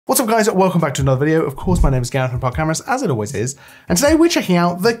What's up guys, welcome back to another video. Of course, my name is Gareth from Pod Cameras, as it always is. And today we're checking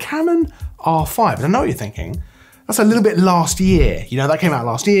out the Canon R5. And I know what you're thinking, that's a little bit last year. You know, that came out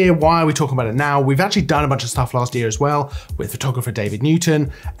last year. Why are we talking about it now? We've actually done a bunch of stuff last year as well with photographer David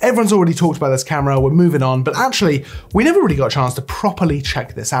Newton. Everyone's already talked about this camera, we're moving on, but actually we never really got a chance to properly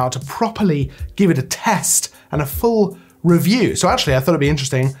check this out, to properly give it a test and a full review. So actually I thought it'd be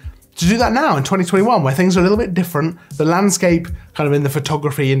interesting to do that now in 2021, where things are a little bit different. The landscape kind of in the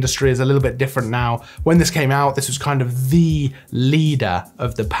photography industry is a little bit different now. When this came out, this was kind of the leader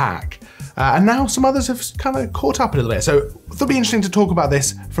of the pack. And now some others have kind of caught up a little bit. So it'll be interesting to talk about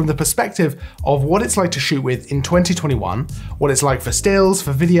this from the perspective of what it's like to shoot with in 2021, what it's like for stills,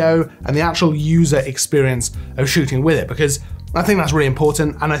 for video, and the actual user experience of shooting with it, because I think that's really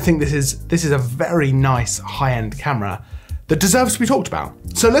important. And I think this is a very nice high-end camera that deserves to be talked about.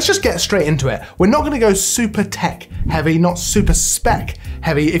 So let's just get straight into it. We're not gonna go super tech heavy, not super spec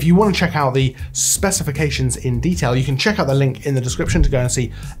heavy. If you wanna check out the specifications in detail, you can check out the link in the description to go and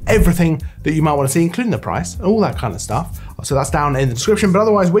see everything that you might wanna see, including the price and all that kind of stuff. So that's down in the description, but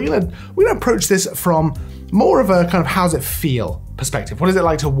otherwise we're gonna approach this from more of a kind of how's it feel perspective. What is it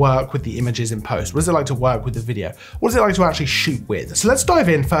like to work with the images in post? What is it like to work with the video? What is it like to actually shoot with? So let's dive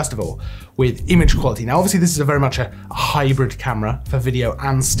in first of all with image quality. Now obviously this is very much a hybrid camera for video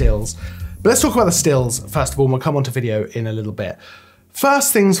and stills, but let's talk about the stills first of all, and we'll come on to video in a little bit.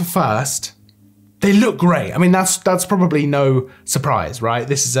 First things first, they look great. I mean, that's probably no surprise, right?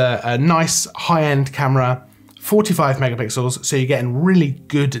 This is a nice high-end camera, 45 megapixels, so you're getting really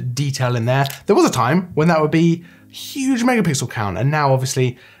good detail in there. There was a time when that would be huge megapixel count, and now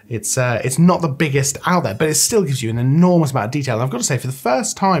obviously it's not the biggest out there, but it still gives you an enormous amount of detail. And I've got to say, for the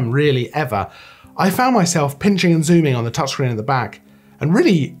first time really ever, I found myself pinching and zooming on the touchscreen at the back and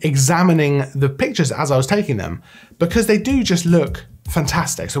really examining the pictures as I was taking them, because they do just look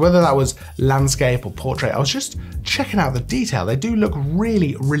fantastic. So whether that was landscape or portrait, I was just checking out the detail. They do look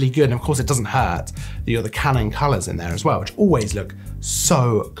really, really good. And of course it doesn't hurt that you've got the Canon colors in there as well, which always look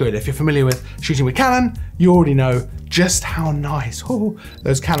so good. If you're familiar with shooting with Canon, you already know just how nice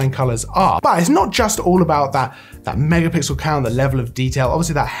those Canon colors are. But it's not just all about that megapixel count, the level of detail.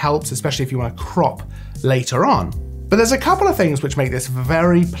 Obviously that helps, especially if you want to crop later on. But there's a couple of things which make this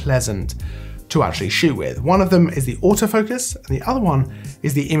very pleasant to actually shoot with. One of them is the autofocus, and the other one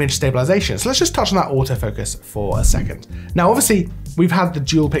is the image stabilisation. So let's just touch on that autofocus for a second. Now, obviously, we've had the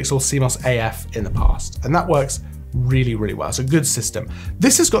dual pixel CMOS AF in the past, and that works really, really well. It's a good system.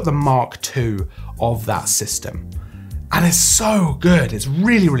 This has got the Mark II of that system, and it's so good. It's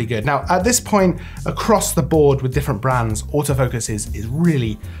really, really good. Now, at this point, across the board with different brands, autofocus is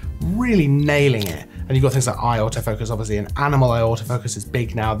really, really nailing it. And you've got things like eye autofocus, obviously, and animal eye autofocus is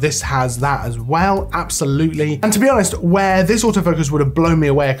big now. This has that as well, absolutely. And to be honest, where this autofocus would have blown me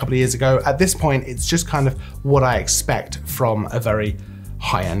away a couple of years ago, at this point, it's just kind of what I expect from a very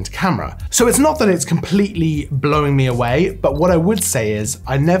high-end camera. So it's not that it's completely blowing me away, but what I would say is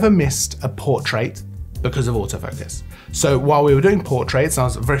I never missed a portrait because of autofocus. So while we were doing portraits, I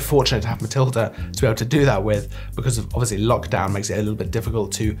was very fortunate to have Matilda to be able to do that with, because of obviously lockdown makes it a little bit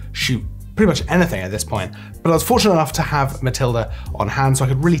difficult to shoot pretty much anything at this point. But I was fortunate enough to have Matilda on hand so I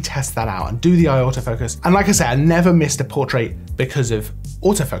could really test that out and do the eye autofocus. And like I said, I never missed a portrait because of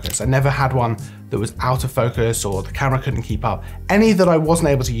autofocus. I never had one that was out of focus or the camera couldn't keep up. Any that I wasn't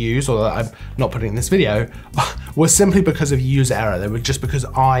able to use, or that I'm not putting in this video, was simply because of user error. They were just because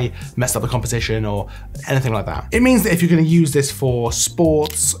I messed up the composition or anything like that. It means that if you're gonna use this for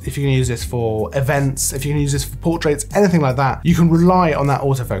sports, if you're gonna use this for events, if you're gonna use this for portraits, anything like that, you can rely on that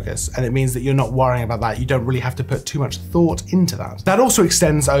autofocus, and it means that you're not worrying about that. You don't really have to put too much thought into that. That also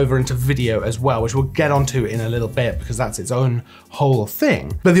extends over into video as well, which we'll get onto in a little bit because that's its own whole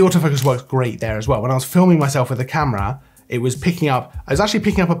thing. But the autofocus works great there as well. When I was filming myself with the camera, I was actually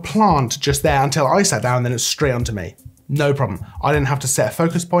picking up a plant just there until I sat down, and then it's straight onto me. No problem. I didn't have to set a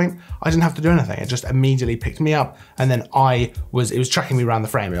focus point. I didn't have to do anything. It just immediately picked me up, and then it was tracking me around the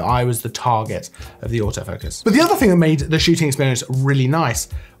frame. I was the target of the autofocus. But the other thing that made the shooting experience really nice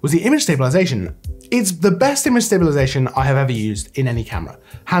was the image stabilization. It's the best image stabilization I have ever used in any camera,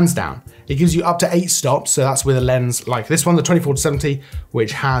 hands down. It gives you up to 8 stops, so that's with a lens like this one, the 24-70,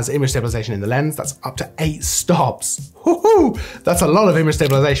 which has image stabilization in the lens. That's up to 8 stops. Woohoo! That's a lot of image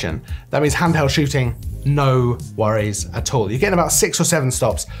stabilization. That means handheld shooting, no worries at all. You're getting about 6 or 7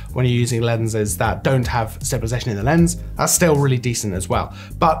 stops when you're using lenses that don't have stabilization in the lens. That's still really decent as well.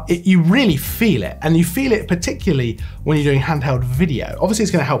 But you really feel it, and you feel it particularly when you're doing handheld video. Obviously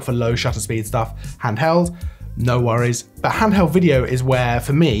it's gonna help for low shutter speed stuff, handheld. no worries. But handheld video is where,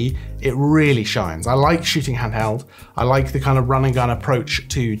 for me, it really shines. I like shooting handheld. I like the kind of run and gun approach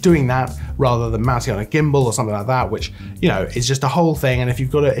to doing that rather than mounting on a gimbal or something like that, which, you know, is just a whole thing. And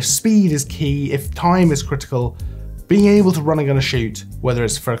if speed is key, if time is critical, being able to run and gun a shoot, whether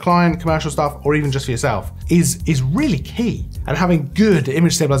it's for a client, commercial stuff, or even just for yourself, is really key. And having good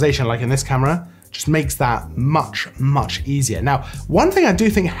image stabilization, like in this camera, just makes that much, much easier. Now, one thing I do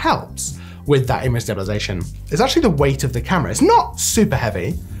think helps with that image stabilization is actually the weight of the camera. It's not super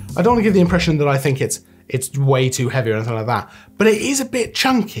heavy. I don't want to give the impression that I think it's way too heavy or anything like that, but it is a bit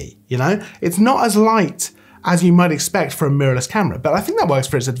chunky, you know? It's not as light as you might expect for a mirrorless camera, but I think that works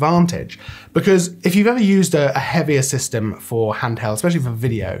for its advantage, because if you've ever used a heavier system for handheld, especially for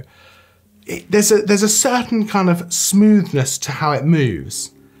video, there's a certain kind of smoothness to how it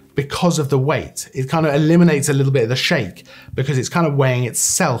moves because of the weight. It kind of eliminates a little bit of the shake because it's kind of weighing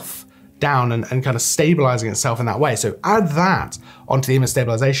itself down and kind of stabilizing itself in that way. So add that onto the image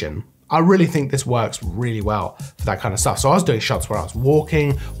stabilization. I really think this works really well for that kind of stuff. So I was doing shots where I was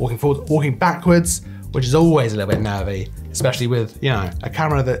walking forward, walking backwards, which is always a little bit nervy, especially with, you know, a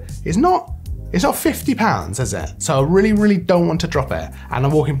camera that is not, it's not 50 pounds, is it? So I really, really don't want to drop it. And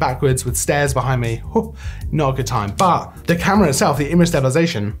I'm walking backwards with stairs behind me, not a good time. But the camera itself, the image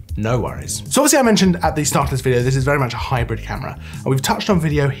stabilization, no worries. So obviously I mentioned at the start of this video, this is very much a hybrid camera. And we've touched on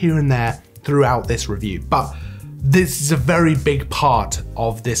video here and there throughout this review, but this is a very big part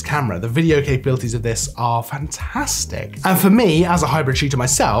of this camera. The video capabilities of this are fantastic. And for me, as a hybrid shooter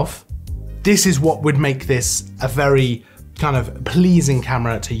myself, this is what would make this a very kind of pleasing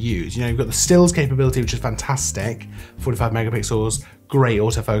camera to use. You know, you've got the stills capability, which is fantastic, 45 megapixels, great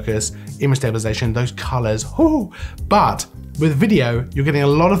autofocus, image stabilization, those colors, but with video, you're getting a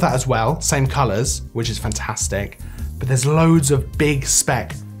lot of that as well, same colors, which is fantastic, but there's loads of big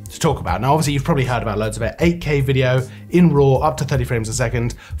spec to talk about. Now, obviously you've probably heard about loads of it. 8K video in RAW up to 30 frames a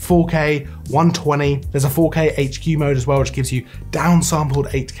second, 4K, 120. There's a 4K HQ mode as well, which gives you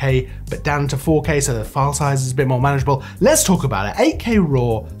downsampled 8K, but down to 4K, so the file size is a bit more manageable. Let's talk about it. 8K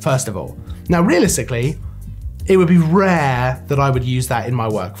RAW, first of all. Now, realistically, it would be rare that I would use that in my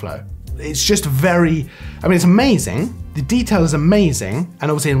workflow. It's just very, I mean, it's amazing. The detail is amazing. And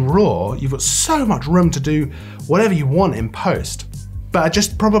obviously in RAW, you've got so much room to do whatever you want in post. But I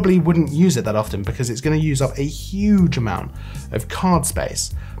just probably wouldn't use it that often because it's going to use up a huge amount of card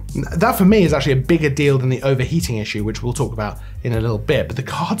space. That for me is actually a bigger deal than the overheating issue, which we'll talk about in a little bit. But the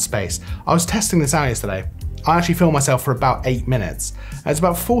card space, I was testing this out yesterday. I actually filmed myself for about 8 minutes. It's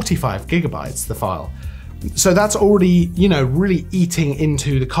about 45 gigabytes, the file. So that's already, you know, really eating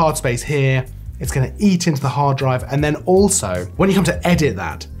into the card space here. It's going to eat into the hard drive. And then also, when you come to edit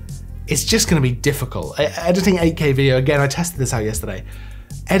that, it's just going to be difficult. Editing 8K video, again, I tested this out yesterday.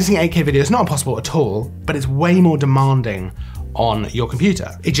 Editing 8K video is not impossible at all, but it's way more demanding on your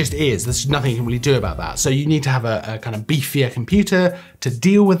computer. It just is. There's nothing you can really do about that. So you need to have a kind of beefier computer to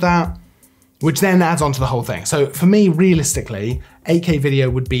deal with that, which then adds on to the whole thing. So for me, realistically, 8K video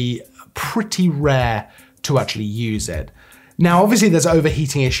would be pretty rare to actually use it. Now, obviously there's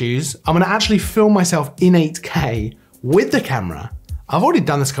overheating issues. I'm going to actually film myself in 8K with the camera. I've already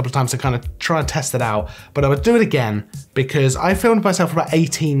done this a couple of times to kind of try and test it out, but I would do it again because I filmed myself for about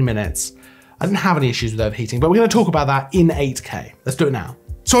 18 minutes. I didn't have any issues with overheating, but we're going to talk about that in 8K. Let's do it now.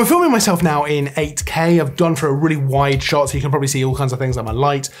 So I'm filming myself now in 8K. I've gone for a really wide shot, so you can probably see all kinds of things like my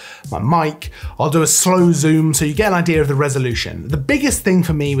light, my mic. I'll do a slow zoom so you get an idea of the resolution. The biggest thing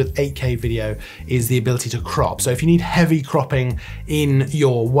for me with 8K video is the ability to crop. So if you need heavy cropping in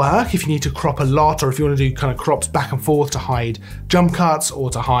your work, if you need to crop a lot, or if you want to do kind of crops back and forth to hide jump cuts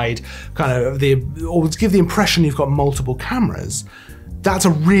or to hide kind of or to give the impression you've got multiple cameras, that's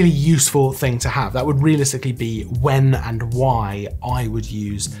a really useful thing to have. That would realistically be when and why I would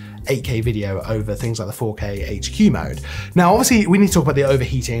use 8K video over things like the 4K HQ mode. Now, obviously we need to talk about the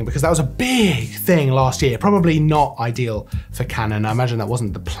overheating because that was a big thing last year, probably not ideal for Canon. I imagine that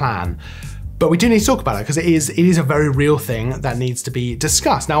wasn't the plan. But we do need to talk about it because it is a very real thing that needs to be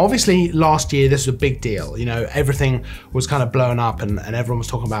discussed. Now, obviously last year, this was a big deal. You know, everything was kind of blown up and everyone was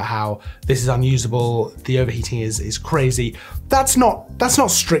talking about how this is unusable. The overheating is crazy. That's not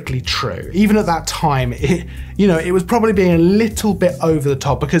strictly true. Even at that time, it was probably being a little bit over the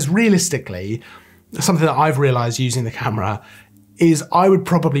top because realistically, something that I've realized using the camera is I would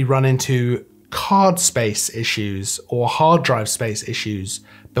probably run into card space issues or hard drive space issues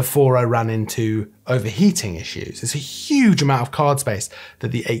before I ran into overheating issues. It's a huge amount of card space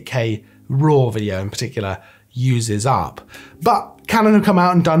that the 8K RAW video in particular uses up. But Canon have come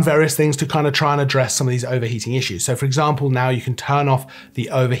out and done various things to kind of try and address some of these overheating issues. So for example, now you can turn off the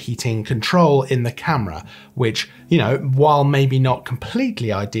overheating control in the camera, which, you know, while maybe not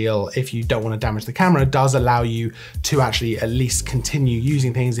completely ideal if you don't want to damage the camera, does allow you to actually at least continue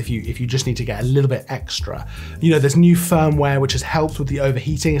using things if you just need to get a little bit extra. You know, there's new firmware which has helped with the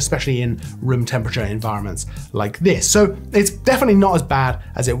overheating, especially in room temperature environments like this. So it's definitely not as bad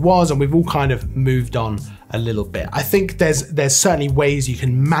as it was, and we've all kind of moved on a little bit. I think there's certainly ways you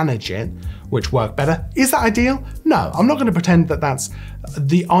can manage it which work better. Is that ideal? No, I'm not going to pretend that that's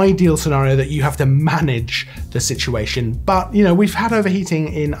the ideal scenario, that you have to manage the situation. But, you know, we've had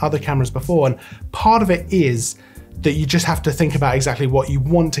overheating in other cameras before, and part of it is that you just have to think about exactly what you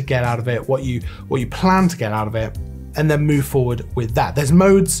want to get out of it, what you plan to get out of it, and then move forward with that. There's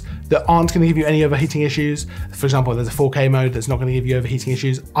modes that aren't gonna give you any overheating issues. For example, there's a 4K mode that's not gonna give you overheating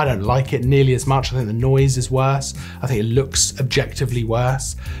issues. I don't like it nearly as much. I think the noise is worse. I think it looks objectively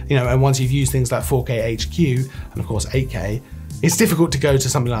worse. You know, and once you've used things like 4K HQ, and of course 8K, it's difficult to go to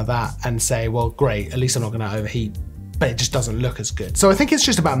something like that and say, well, great, at least I'm not gonna overheat, but it just doesn't look as good. So I think it's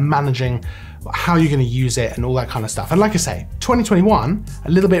just about managing how you're gonna use it and all that kind of stuff. And like I say, 2021,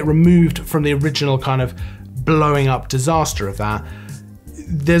 a little bit removed from the original kind of blowing up disaster of that.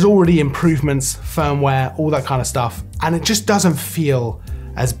 There's already improvements, firmware, all that kind of stuff, and it just doesn't feel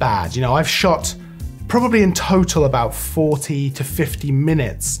as bad. You know, I've shot probably in total about 40 to 50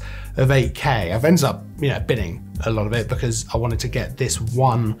 minutes of 8K. I've ended up, you know, binning a lot of it because I wanted to get this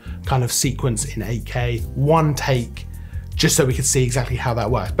one kind of sequence in 8K, one take, just so we could see exactly how that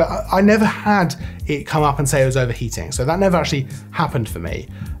works. But I never had it come up and say it was overheating. So that never actually happened for me.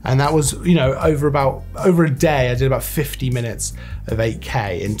 And that was, you know, over a day, I did about 50 minutes of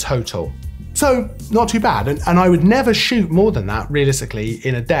 8K in total. So not too bad. And I would never shoot more than that realistically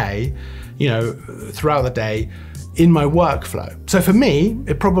in a day, you know, throughout the day in my workflow. So for me,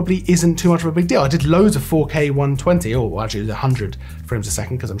 it probably isn't too much of a big deal. I did loads of 4K 120, or actually it was 100 frames a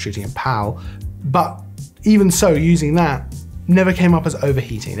second because I'm shooting in PAL. But even so, using that never came up as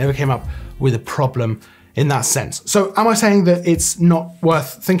overheating, never came up with a problem in that sense. So am I saying that it's not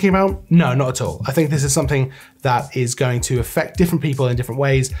worth thinking about? No, not at all. I think this is something that is going to affect different people in different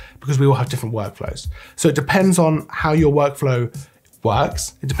ways because we all have different workflows. So it depends on how your workflow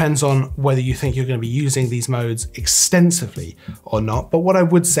works. It depends on whether you think you're going to be using these modes extensively or not. But what I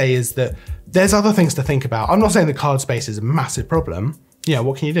would say is that there's other things to think about. I'm not saying the card space is a massive problem. You know,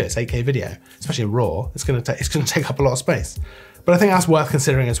 what can you do? It's 8K video, especially in RAW. It's going to take up a lot of space. But I think that's worth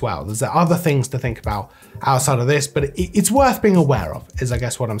considering as well. There's other things to think about outside of this, but it's worth being aware of, is I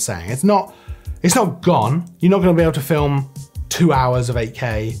guess what I'm saying. It's not gone. You're not going to be able to film 2 hours of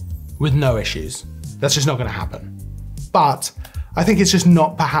 8K with no issues. That's just not going to happen. But I think it's just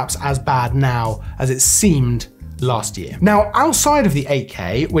not perhaps as bad now as it seemed last year. Now, outside of the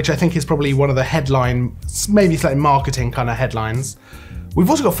 8K, which I think is probably one of the headline, maybe slightly marketing kind of headlines,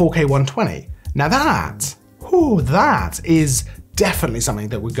 we've also got 4K 120. Now that is definitely something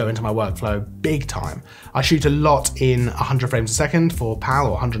that would go into my workflow big time. I shoot a lot in 100 frames a second for PAL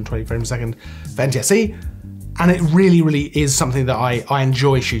or 120 frames a second for NTSC. And it really, really is something that I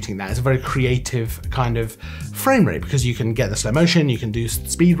enjoy shooting that. It's a very creative kind of frame rate because you can get the slow motion, you can do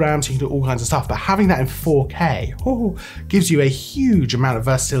speed ramps, you can do all kinds of stuff, but having that in 4K gives you a huge amount of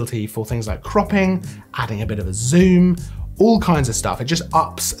versatility for things like cropping, adding a bit of a zoom, all kinds of stuff. It just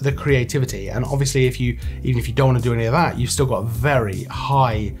ups the creativity. And obviously even if you don't want to do any of that, you've still got very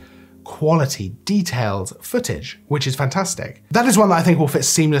high quality, detailed footage, which is fantastic. That is one that I think will fit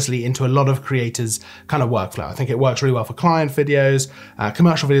seamlessly into a lot of creators' kind of workflow. I think it works really well for client videos,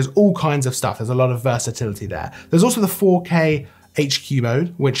 commercial videos, all kinds of stuff. There's a lot of versatility there. There's also the 4K HQ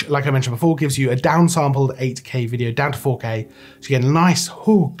mode, which, like I mentioned before, gives you a downsampled 8K video down to 4K, so you get a nice,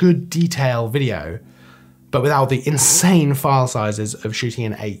 good detail video, but without the insane file sizes of shooting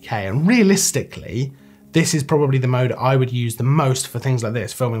in 8K. And realistically, this is probably the mode I would use the most for things like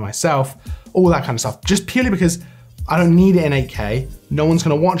this, filming myself, all that kind of stuff, just purely because I don't need it in 8K, no one's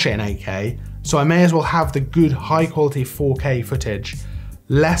gonna watch it in 8K, so I may as well have the good high quality 4K footage,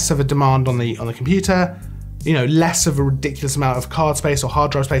 less of a demand on the computer, you know, less of a ridiculous amount of card space or hard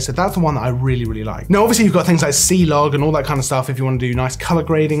drive space. So that's the one that I really, really like. Now, obviously you've got things like C-Log and all that kind of stuff if you want to do nice color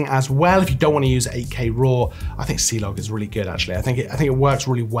grading as well. If you don't want to use 8K RAW, I think C-Log is really good actually. I think it works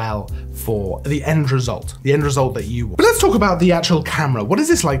really well for the end result that you want. But let's talk about the actual camera. What is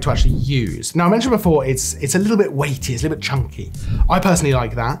this like to actually use? Now, I mentioned before, it's a little bit weighty, it's a little bit chunky. I personally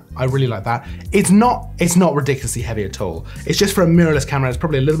like that. I really like that. It's not ridiculously heavy at all. It's just for a mirrorless camera, it's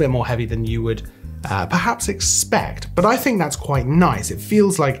probably a little bit more heavy than you would perhaps expect, but I think that's quite nice. It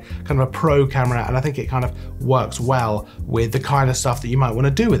feels like kind of a pro camera, and I think it kind of works well with the kind of stuff that you might want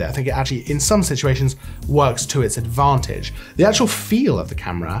to do with it. I think it actually, in some situations, works to its advantage. The actual feel of the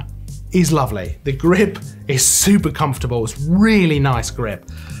camera is lovely. The grip is super comfortable. It's really nice grip.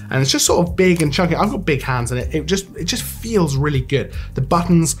 And it's just sort of big and chunky. I've got big hands, and it just feels really good. The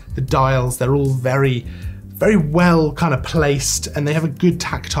buttons, the dials, they're all very well kind of placed, and they have a good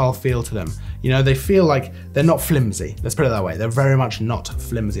tactile feel to them. You know, they feel like they're not flimsy. Let's put it that way. They're very much not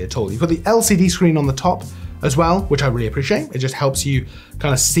flimsy at all. You've got the LCD screen on the top as well, which I really appreciate. It just helps you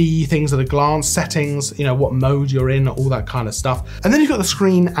kind of see things at a glance, settings, you know, what mode you're in, all that kind of stuff. And then you've got the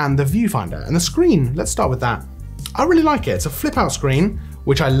screen and the viewfinder. And the screen, let's start with that. I really like it. It's a flip out screen,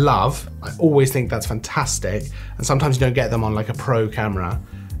 which I love. I always think that's fantastic. And sometimes you don't get them on like a pro camera.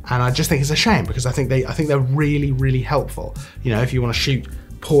 And I just think it's a shame, because I think they're really, really helpful. You know, if you want to shoot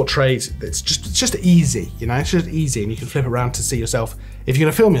portrait, it's just easy, you know, it's just easy, and you can flip around to see yourself if you're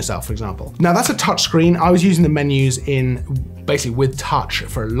gonna film yourself, for example. Now that's a touch screen. I was using the menus in basically with touch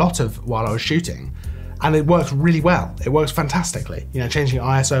for a lot of while I was shooting, and it works really well. It works fantastically. You know, changing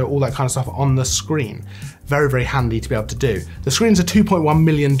ISO, all that kind of stuff on the screen. Very, very handy to be able to do. The screen's a 2.1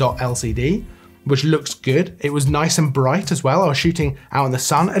 million dot LCD, which looks good. It was nice and bright as well. I was shooting out in the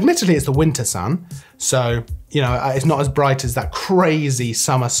sun. Admittedly, it's the winter sun, so you know, it's not as bright as that crazy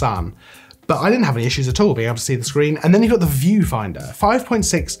summer sun, but I didn't have any issues at all being able to see the screen. And then you've got the viewfinder,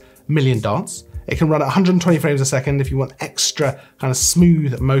 5.6 million dots. It can run at 120 frames a second if you want extra kind of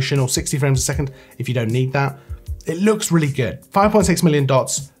smooth motion, or 60 frames a second if you don't need that. It looks really good. 5.6 million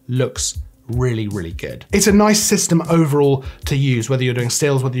dots looks really, really good. It's a nice system overall to use, whether you're doing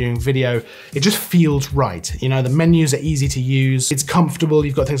stills, whether you're doing video. It just feels right. You know, the menus are easy to use. It's comfortable.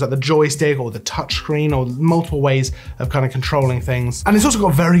 You've got things like the joystick or the touch screen, or multiple ways of kind of controlling things. And it's also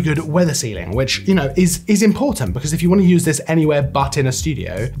got very good weather sealing, which, you know, is important, because if you want to use this anywhere but in a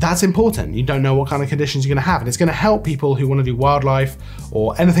studio, that's important. You don't know what kind of conditions you're going to have. And it's going to help people who want to do wildlife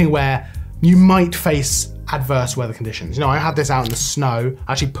or anything where you might face adverse weather conditions. You know, I had this out in the snow.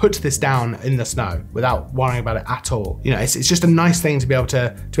 I actually put this down in the snow without worrying about it at all. You know, it's just a nice thing to be able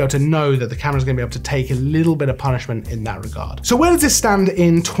to know that the camera's gonna be able to take a little bit of punishment in that regard. So where does this stand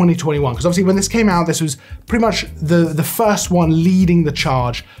in 2021? Because obviously when this came out, this was pretty much the first one leading the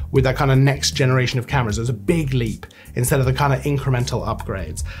charge with that kind of next generation of cameras. It was a big leap instead of the kind of incremental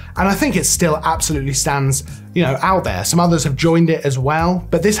upgrades. And I think it still absolutely stands, you know, out there. Some others have joined it as well,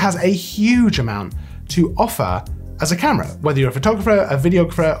 but this has a huge amount to offer as a camera. Whether you're a photographer, a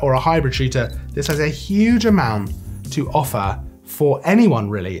videographer, or a hybrid shooter, this has a huge amount to offer for anyone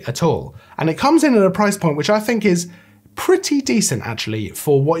really at all. And it comes in at a price point which I think is pretty decent actually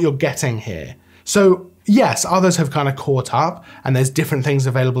for what you're getting here. So yes, others have kind of caught up, and there's different things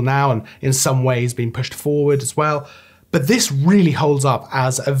available now, and in some ways being pushed forward as well. But this really holds up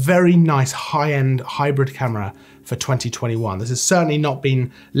as a very nice high-end hybrid camera for 2021. This has certainly not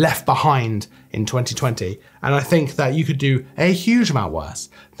been left behind in 2020. And I think that you could do a huge amount worse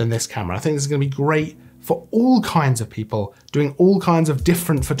than this camera. I think this is gonna be great for all kinds of people doing all kinds of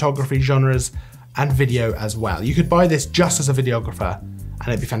different photography genres and video as well. You could buy this just as a videographer and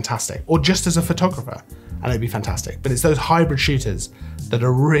it'd be fantastic, or just as a photographer and it'd be fantastic. But it's those hybrid shooters that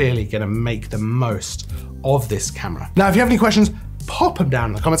are really gonna make the most of this camera. Now, if you have any questions, pop them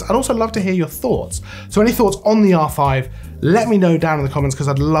down in the comments. I'd also love to hear your thoughts. So any thoughts on the R5, let me know down in the comments, because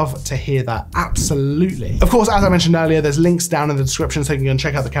I'd love to hear that, absolutely. Of course, as I mentioned earlier, there's links down in the description so you can go and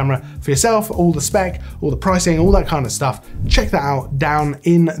check out the camera for yourself, all the spec, all the pricing, all that kind of stuff. Check that out down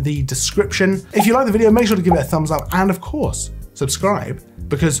in the description. If you like the video, make sure to give it a thumbs up, and of course, subscribe,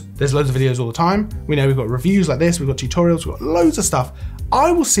 because there's loads of videos all the time. We know we've got reviews like this, we've got tutorials, we've got loads of stuff.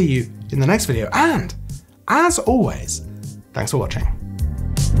 I will see you in the next video, and as always, thanks for watching.